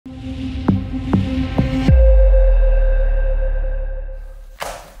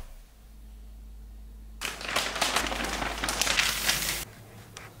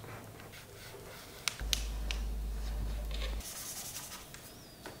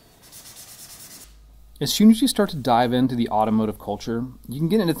As soon as you start to dive into the automotive culture, you can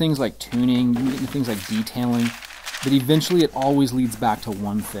get into things like tuning, you can get into things like detailing, but eventually it always leads back to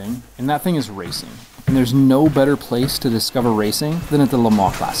one thing, and that thing is racing. And there's no better place to discover racing than at the Le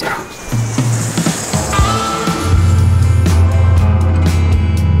Mans Classic.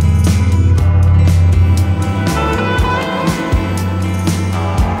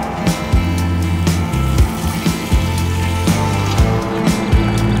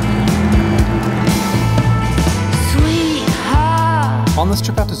 On this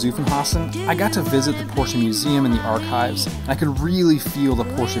trip out to Zuffenhausen, I got to visit the Porsche Museum and the archives, and I could really feel the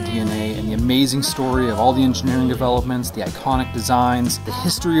Porsche DNA and the amazing story of all the engineering developments, the iconic designs, the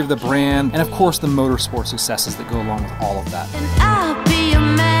history of the brand, and of course the motorsport successes that go along with all of that.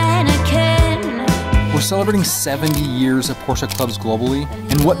 We're celebrating 70 years of Porsche Clubs Globally,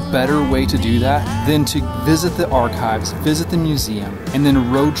 and what better way to do that than to visit the archives, visit the museum, and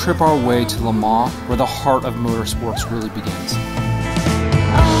then road trip our way to Le Mans, where the heart of motorsports really begins.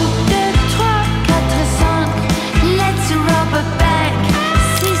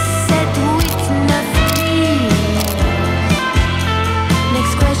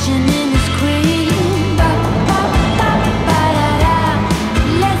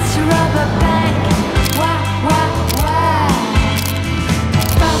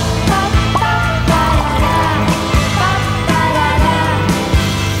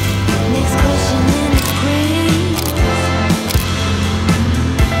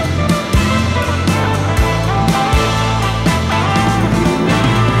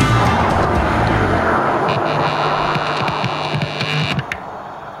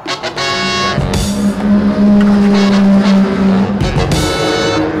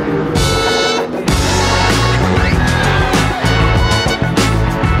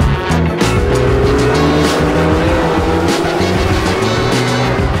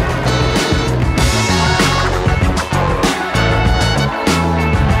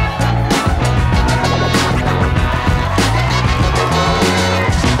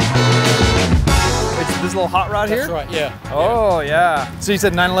 Hot rod here? That's right, yeah. Oh, yeah. So you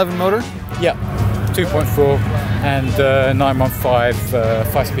said 911 motor? Yeah, 2.4 and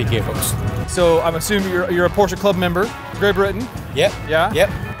 915 5-speed gearbox. So I'm assuming you're a Porsche Club member, Great Britain? Yep. Yeah? Yep.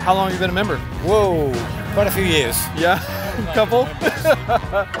 How long have you been a member? Whoa, quite a few years. Yeah? A couple?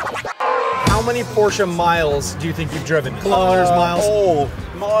 How many Porsche miles do you think you've driven? Kilometers, miles? Oh,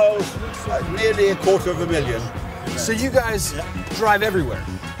 miles, nearly 250,000. So you guys drive everywhere?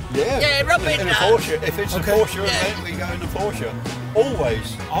 Yeah, rub it in a Porsche. If it's a Porsche event, we go in a Porsche.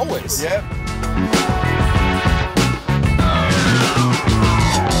 Always. Always? Yeah.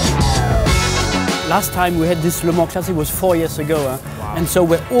 Last time we had this Le Mans Classic was 4 years ago. Wow. And so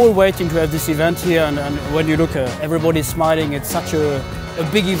we're all waiting to have this event here. And when you look, everybody's smiling. It's such a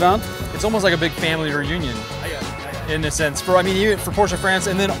big event. It's almost like a big family reunion. In a sense, even for Porsche France,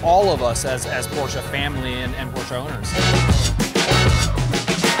 and then all of us as Porsche family and Porsche owners.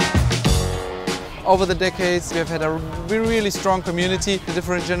 Over the decades, we have had a really strong community, the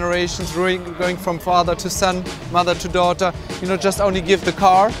different generations, going from father to son, mother to daughter. You know, just only give the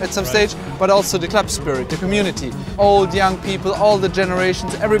car at some stage, but also the club spirit, the community. Old, young people, all the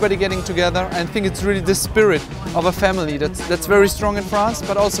generations, everybody getting together. And I think it's really the spirit of a family that's very strong in France,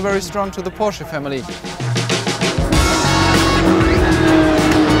 but also very strong to the Porsche family.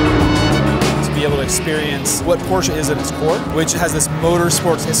 Be able to experience what Porsche is at its core, which has this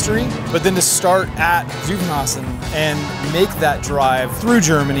motorsports history, but then to start at Zuffenhausen and make that drive through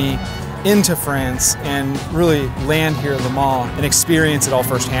Germany into France and really land here at Le Mans and experience it all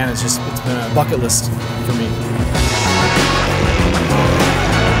firsthand, it's been a bucket list for me.